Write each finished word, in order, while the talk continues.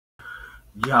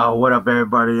Yo, what up,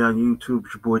 everybody on YouTube?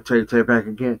 It's your boy Tay Tay back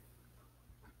again.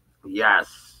 Yes,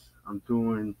 I'm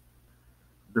doing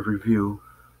the review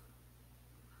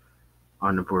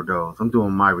on the Bordeaux. I'm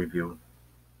doing my review.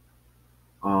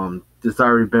 This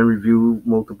already been reviewed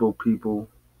multiple people.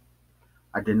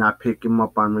 I did not pick him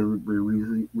up on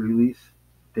release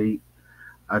date.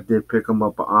 I did pick him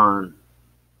up on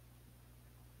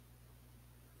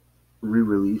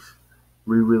re-release.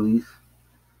 Re-release.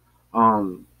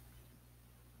 Um,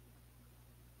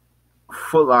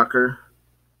 Foot Locker.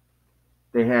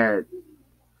 They had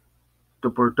the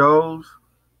Bordeaux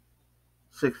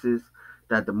sixes.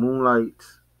 That the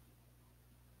Moonlights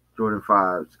Jordan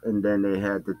 5s, and then they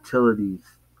had the Tilities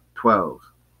 12s.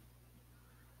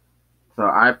 So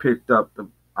I picked up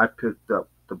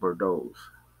the Bordeaux.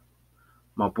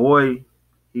 My boy,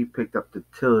 he picked up the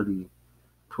Tility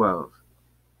 12s.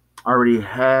 I already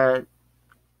had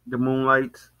the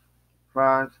Moonlights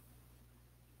 5s.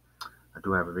 I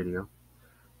do have a video.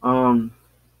 Um,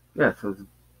 yeah, so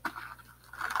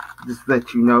just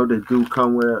let you know they do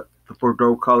come with the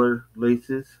Bordeaux color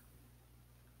laces.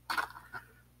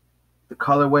 The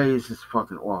colorway is just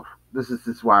fucking off. This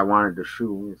is why I wanted the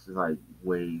shoe. This is like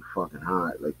way fucking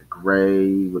hot. Like the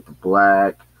gray with the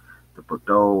black, the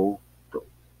Bordeaux, the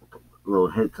little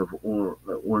hints of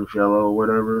orange yellow or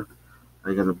whatever.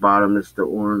 Like at the bottom it's the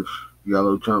orange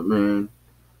yellow Jumpman,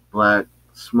 black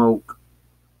smoke,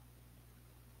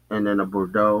 and then a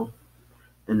Bordeaux.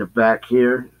 In the back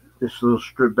here, this little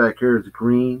strip back here is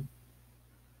green,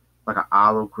 like an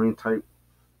olive green type,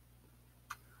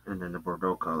 and then the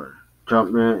Bordeaux color.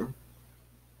 Jumpman,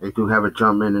 they do have a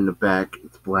Jumpman in the back.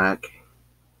 It's black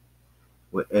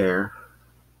with air.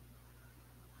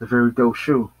 It's a very dope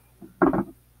shoe.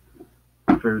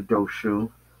 Very dope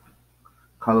shoe.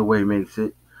 Colorway makes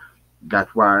it.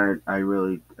 That's why I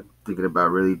really thinking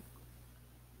about really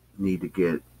need to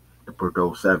get the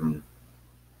Bordeaux 7.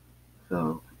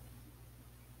 So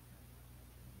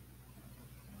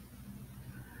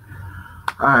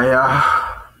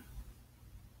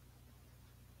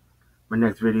my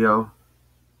next video,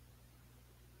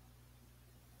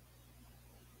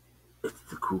 it's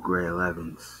the Cool Gray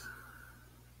 11s.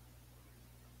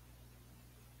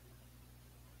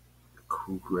 The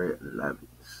Cool Gray 11s.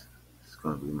 It's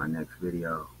gonna be my next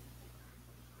video.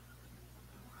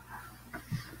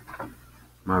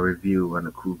 My review on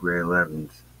the Cool Gray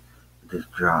 11s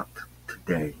just dropped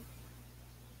today.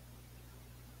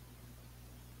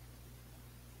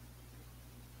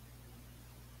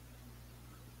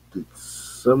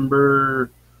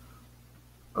 December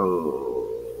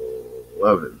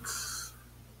 11th.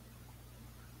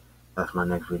 That's my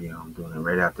next video. I'm doing it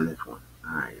right after this one.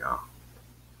 Alright, y'all.